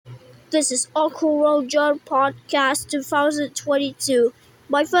This is Uncle Roger Podcast 2022,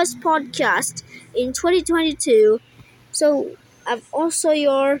 my first podcast in 2022. So, I've also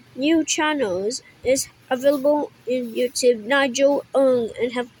your new channels is available in YouTube, Nigel Ung,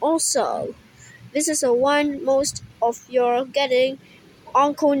 and have also this is the one most of your getting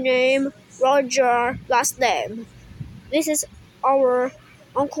uncle name Roger last name. This is our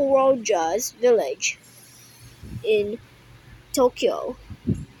Uncle Roger's village in Tokyo.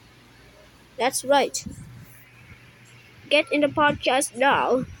 That's right. Get in the podcast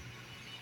now.